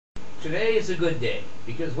Today is a good day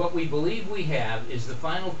because what we believe we have is the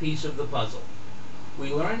final piece of the puzzle.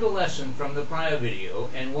 We learned a lesson from the prior video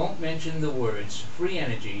and won't mention the words free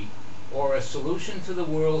energy or a solution to the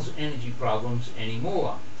world's energy problems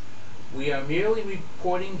anymore. We are merely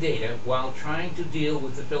reporting data while trying to deal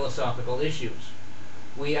with the philosophical issues.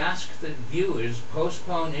 We ask that viewers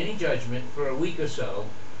postpone any judgment for a week or so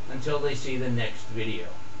until they see the next video.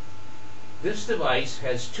 This device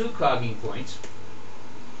has 2 cogging points,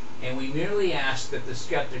 and we merely ask that the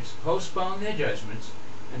skeptics postpone their judgments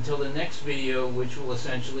until the next video, which will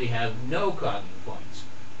essentially have no cogging points.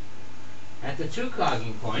 At the 2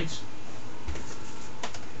 cogging points,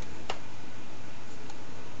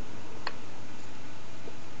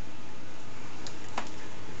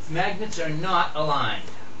 magnets are not aligned.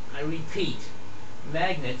 I repeat,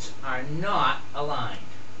 magnets are not aligned.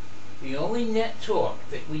 The only net torque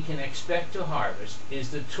that we can expect to harvest is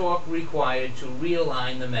the torque required to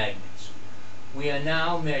realign the magnets. We are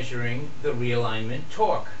now measuring the realignment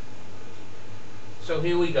torque. So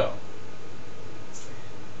here we go.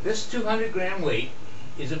 This 200-gram weight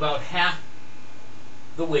is about half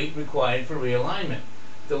the weight required for realignment.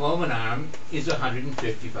 The moment arm is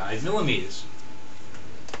 155 millimeters.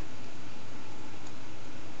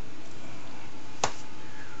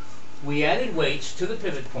 We added weights to the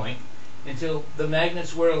pivot point until the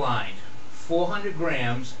magnets were aligned. 400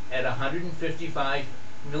 grams at 155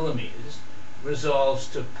 millimeters resolves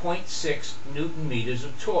to 0.6 newton meters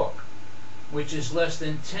of torque, which is less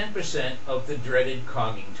than 10% of the dreaded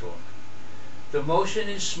cogging torque. The motion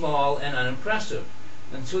is small and unimpressive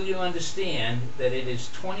until you understand that it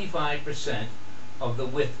is 25% of the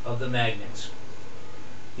width of the magnets.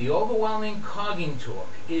 The overwhelming cogging torque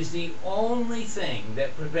is the only thing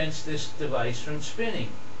that prevents this device from spinning.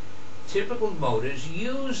 Typical motors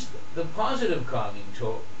use the positive cogging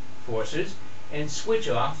forces and switch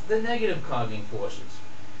off the negative cogging forces.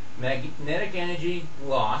 Magnetic energy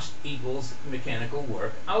lost equals mechanical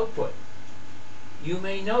work output. You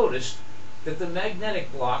may notice that the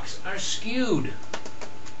magnetic blocks are skewed.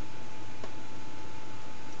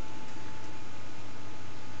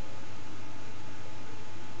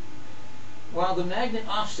 While the magnet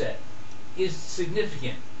offset is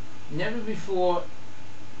significant, never before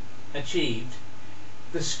achieved,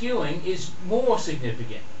 the skewing is more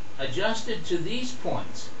significant. Adjusted to these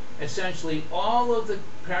points, essentially all of the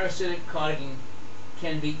parasitic cogging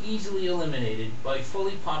can be easily eliminated by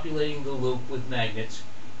fully populating the loop with magnets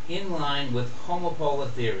in line with homopolar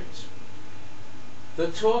theories. The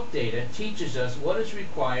torque data teaches us what is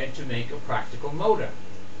required to make a practical motor.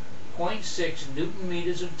 0.6 newton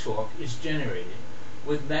meters of torque is generated,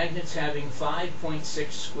 with magnets having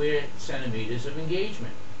 5.6 square centimeters of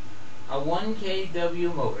engagement. A 1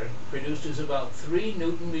 kW motor produces about 3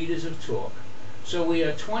 newton meters of torque, so we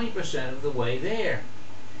are 20% of the way there.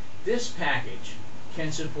 This package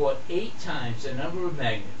can support 8 times the number of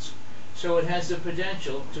magnets, so it has the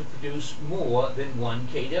potential to produce more than 1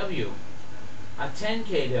 kW. A 10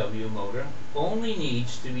 kW motor only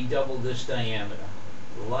needs to be double this diameter.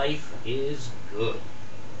 Life is good.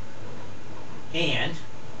 And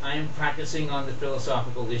I am practicing on the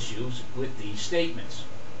philosophical issues with these statements.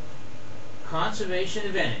 Conservation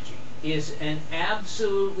of energy is an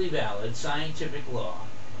absolutely valid scientific law,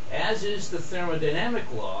 as is the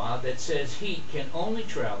thermodynamic law that says heat can only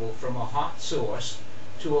travel from a hot source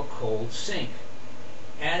to a cold sink.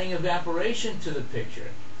 Adding evaporation to the picture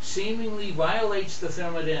seemingly violates the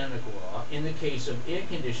thermodynamic law in the case of air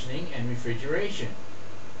conditioning and refrigeration,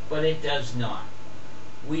 but it does not.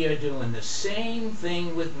 We are doing the same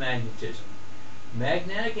thing with magnetism.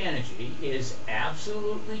 Magnetic energy is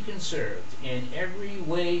absolutely conserved in every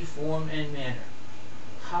way, form, and manner.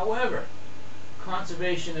 However,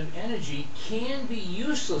 conservation of energy can be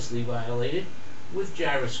uselessly violated with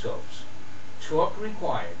gyroscopes. Torque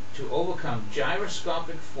required to overcome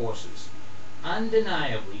gyroscopic forces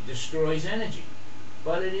undeniably destroys energy,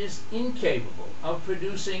 but it is incapable of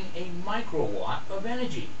producing a microwatt of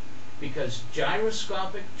energy because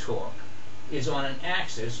gyroscopic torque is on an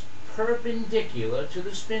axis perpendicular to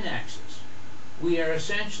the spin axis. We are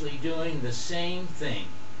essentially doing the same thing.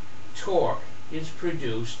 Torque is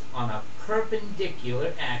produced on a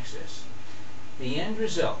perpendicular axis. The end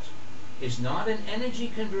result is not an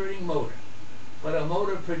energy converting motor, but a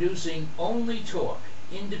motor producing only torque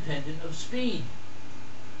independent of speed.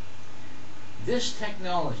 This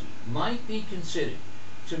technology might be considered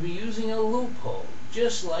to be using a loophole,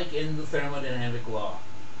 just like in the thermodynamic law.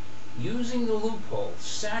 Using the loophole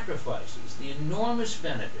sacrifices the enormous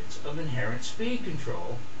benefits of inherent speed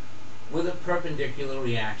control with a perpendicular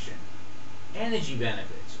reaction. energy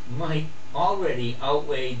benefits might already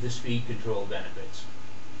outweigh the speed control benefits.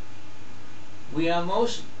 We are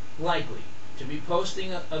most likely to be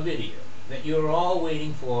posting a video that you're all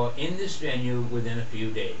waiting for in this venue within a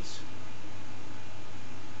few days.